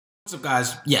What's up,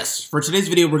 guys? Yes, for today's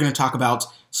video we're going to talk about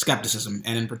skepticism,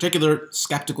 and in particular,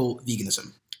 skeptical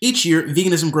veganism. Each year,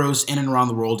 veganism grows in and around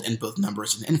the world in both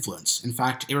numbers and influence. In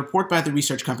fact, a report by the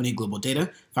research company Global Data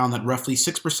found that roughly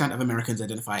 6% of Americans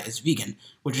identify as vegan,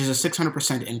 which is a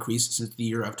 600% increase since the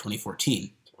year of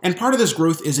 2014. And part of this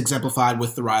growth is exemplified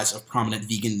with the rise of prominent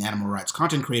vegan and animal rights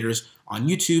content creators on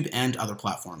YouTube and other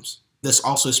platforms. This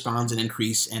also spawns an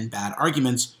increase in bad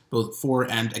arguments, both for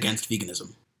and against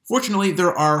veganism. Fortunately,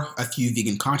 there are a few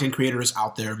vegan content creators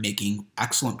out there making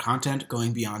excellent content,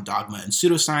 going beyond dogma and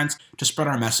pseudoscience to spread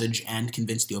our message and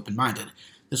convince the open-minded.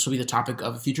 This will be the topic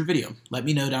of a future video. Let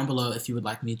me know down below if you would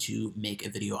like me to make a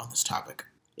video on this topic.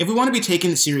 If we want to be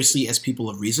taken seriously as people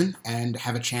of reason and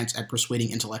have a chance at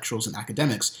persuading intellectuals and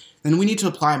academics, then we need to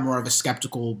apply more of a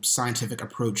skeptical, scientific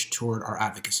approach toward our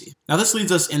advocacy. Now, this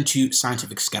leads us into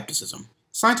scientific skepticism.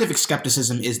 Scientific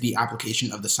skepticism is the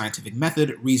application of the scientific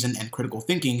method, reason, and critical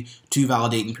thinking to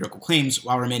validate empirical claims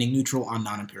while remaining neutral on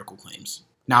non-empirical claims.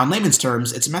 Now, in layman's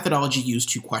terms, it's a methodology used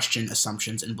to question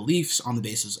assumptions and beliefs on the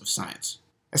basis of science.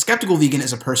 A skeptical vegan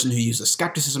is a person who uses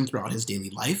skepticism throughout his daily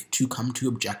life to come to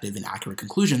objective and accurate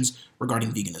conclusions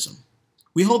regarding veganism.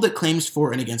 We hold that claims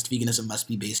for and against veganism must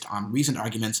be based on reasoned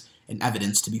arguments and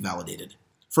evidence to be validated.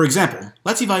 For example,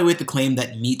 let's evaluate the claim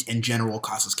that meat in general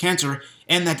causes cancer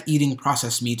and that eating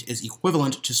processed meat is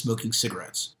equivalent to smoking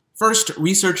cigarettes. First,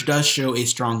 research does show a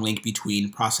strong link between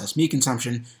processed meat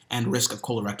consumption and risk of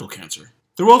colorectal cancer.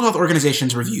 The World Health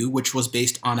Organization's review, which was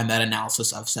based on a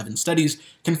meta-analysis of 7 studies,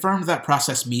 confirmed that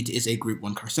processed meat is a Group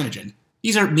 1 carcinogen.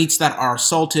 These are meats that are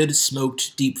salted,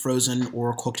 smoked, deep frozen,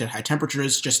 or cooked at high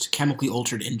temperatures, just chemically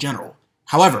altered in general.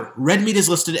 However, red meat is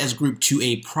listed as Group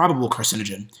 2A probable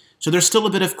carcinogen, so there's still a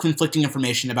bit of conflicting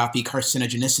information about the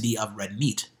carcinogenicity of red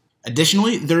meat.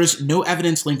 Additionally, there is no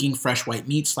evidence linking fresh white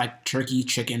meats like turkey,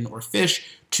 chicken, or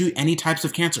fish to any types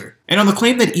of cancer. And on the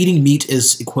claim that eating meat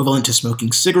is equivalent to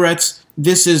smoking cigarettes,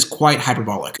 this is quite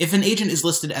hyperbolic. If an agent is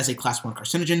listed as a Class 1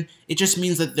 carcinogen, it just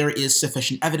means that there is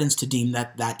sufficient evidence to deem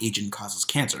that that agent causes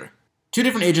cancer. 2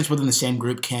 different agents within the same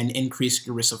group can increase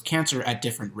your risk of cancer at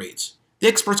different rates. The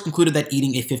experts concluded that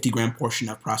eating a 50-gram portion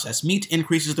of processed meat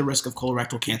increases the risk of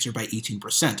colorectal cancer by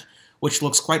 18%, which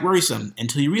looks quite worrisome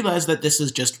until you realize that this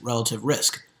is just relative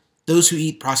risk. Those who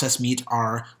eat processed meat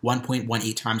are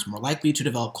 1.18 times more likely to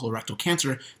develop colorectal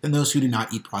cancer than those who do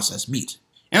not eat processed meat.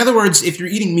 In other words, if you're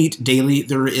eating meat daily,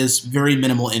 there is very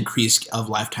minimal increase of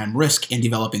lifetime risk in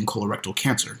developing colorectal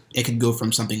cancer. It could go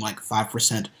from something like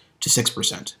 5% to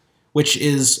 6%, which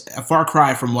is a far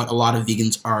cry from what a lot of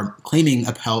vegans are claiming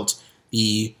about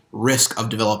the risk of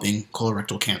developing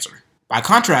colorectal cancer. By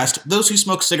contrast, those who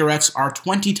smoke cigarettes are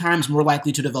 20 times more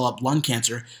likely to develop lung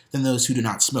cancer than those who do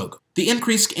not smoke. The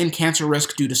increase in cancer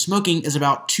risk due to smoking is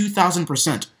about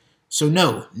 2,000%. So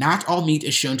no, not all meat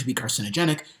is shown to be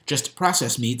carcinogenic, just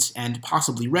processed meats and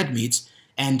possibly red meats,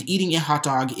 and eating a hot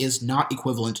dog is not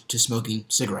equivalent to smoking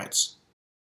cigarettes.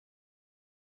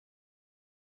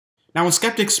 Now, when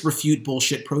skeptics refute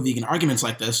bullshit pro-vegan arguments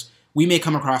like this, we may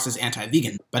come across as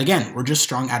anti-vegan, but again, we're just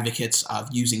strong advocates of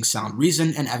using sound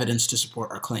reason and evidence to support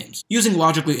our claims. Using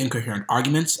logically incoherent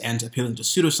arguments and appealing to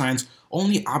pseudoscience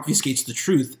only obfuscates the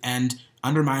truth and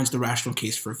undermines the rational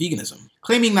case for veganism.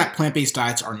 Claiming that plant-based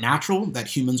diets are natural,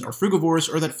 that humans are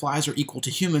frugivores, or that flies are equal to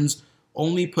humans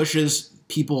only pushes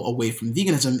people away from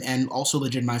veganism and also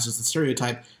legitimizes the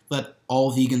stereotype that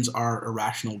all vegans are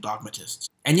irrational dogmatists.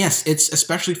 And yes, it's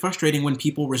especially frustrating when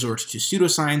people resort to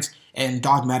pseudoscience and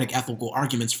dogmatic ethical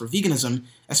arguments for veganism,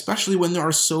 especially when there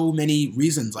are so many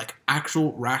reasons, like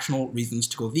actual rational reasons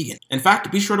to go vegan. In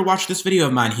fact, be sure to watch this video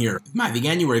of mine here, my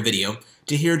Veganuary video,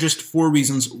 to hear just 4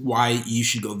 reasons why you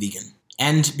should go vegan.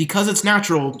 And because it's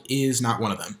natural is not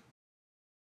one of them.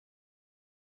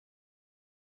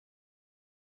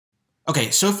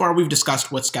 Okay, so far we've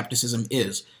discussed what skepticism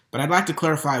is, but I'd like to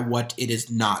clarify what it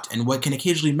is not, and what can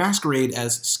occasionally masquerade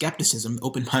as skepticism,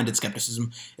 open-minded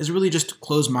skepticism, is really just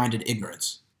closed-minded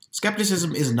ignorance.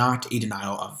 Skepticism is not a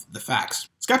denial of the facts.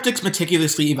 Skeptics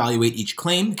meticulously evaluate each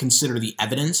claim, consider the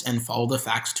evidence, and follow the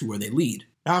facts to where they lead.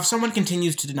 Now, if someone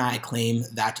continues to deny a claim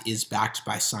that is backed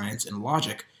by science and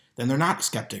logic, then they're not a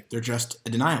skeptic, they're just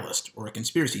a denialist or a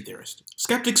conspiracy theorist.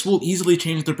 Skeptics will easily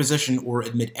change their position or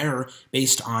admit error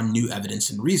based on new evidence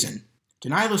and reason.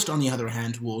 Denialists, on the other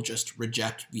hand, will just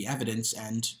reject the evidence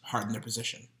and harden their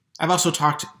position. I've also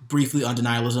talked briefly on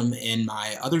denialism in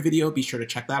my other video, be sure to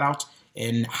check that out,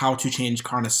 in how to change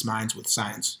Carnists' minds with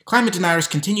science. Climate deniers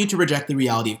continue to reject the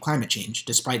reality of climate change,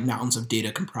 despite mountains of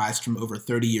data comprised from over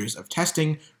 30 years of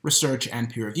testing, research, and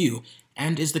peer review,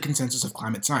 and is the consensus of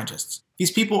climate scientists.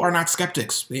 These people are not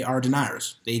skeptics, they are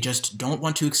deniers. They just don't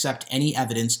want to accept any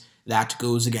evidence that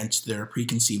goes against their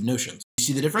preconceived notions. You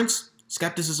see the difference?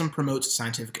 Skepticism promotes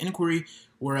scientific inquiry,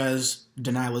 whereas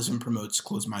denialism promotes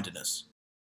closed-mindedness.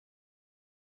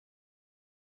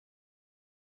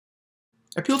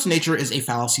 Appeal to nature is a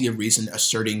fallacy of reason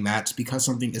asserting that because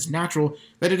something is natural,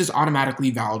 that it is automatically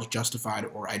valid, justified,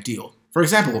 or ideal. For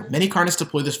example, many carnists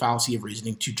deploy this fallacy of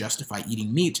reasoning to justify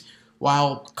eating meat,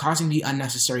 while causing the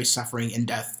unnecessary suffering and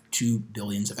death to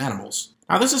billions of animals.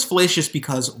 Now, this is fallacious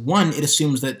because, one, it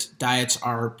assumes that diets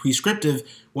are prescriptive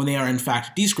when they are in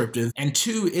fact descriptive, and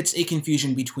two, it's a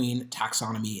confusion between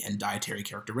taxonomy and dietary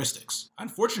characteristics.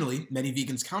 Unfortunately, many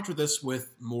vegans counter this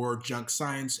with more junk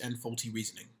science and faulty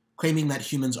reasoning, claiming that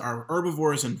humans are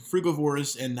herbivores and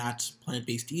frugivores and that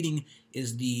plant-based eating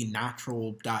is the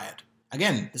natural diet.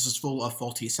 Again, this is full of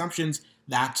faulty assumptions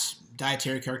that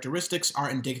dietary characteristics are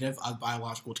indicative of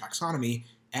biological taxonomy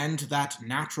and that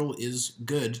natural is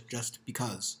good just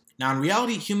because. Now, in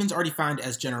reality, humans are defined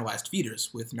as generalized feeders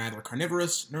with neither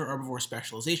carnivorous nor herbivore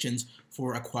specializations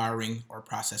for acquiring or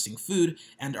processing food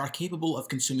and are capable of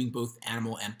consuming both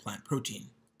animal and plant protein.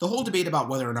 The whole debate about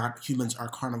whether or not humans are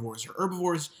carnivores or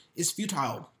herbivores is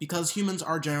futile because humans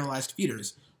are generalized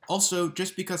feeders. Also,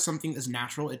 just because something is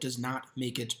natural, it does not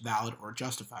make it valid or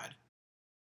justified.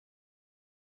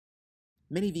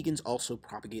 Many vegans also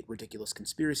propagate ridiculous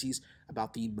conspiracies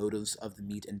about the motives of the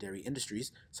meat and dairy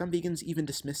industries. Some vegans even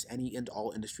dismiss any and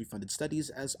all industry-funded studies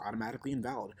as automatically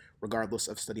invalid, regardless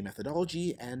of study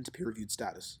methodology and peer-reviewed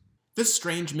status. This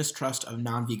strange mistrust of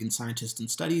non-vegan scientists and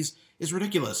studies is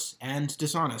ridiculous and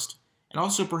dishonest, and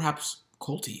also perhaps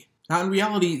culty. Now, in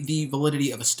reality, the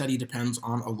validity of a study depends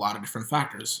on a lot of different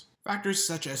factors. Factors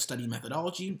such as study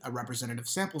methodology, a representative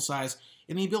sample size,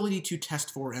 and the ability to test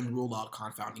for and rule out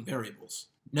confounding variables.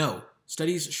 No,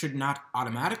 studies should not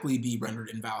automatically be rendered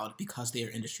invalid because they are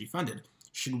industry-funded.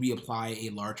 Should we apply a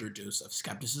larger dose of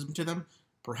skepticism to them?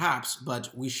 Perhaps, but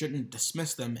we shouldn't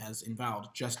dismiss them as invalid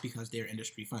just because they are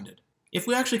industry-funded. If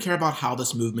we actually care about how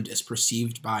this movement is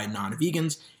perceived by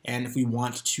non-vegans, and if we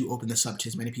want to open this up to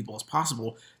as many people as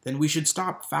possible, then we should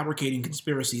stop fabricating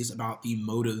conspiracies about the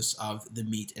motives of the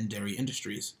meat and dairy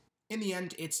industries. In the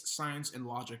end, it's science and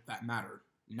logic that matter,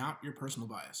 not your personal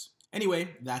bias.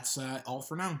 Anyway, that's all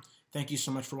for now. Thank you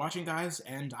so much for watching, guys,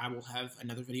 and I will have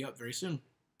another video up very soon.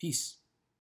 Peace.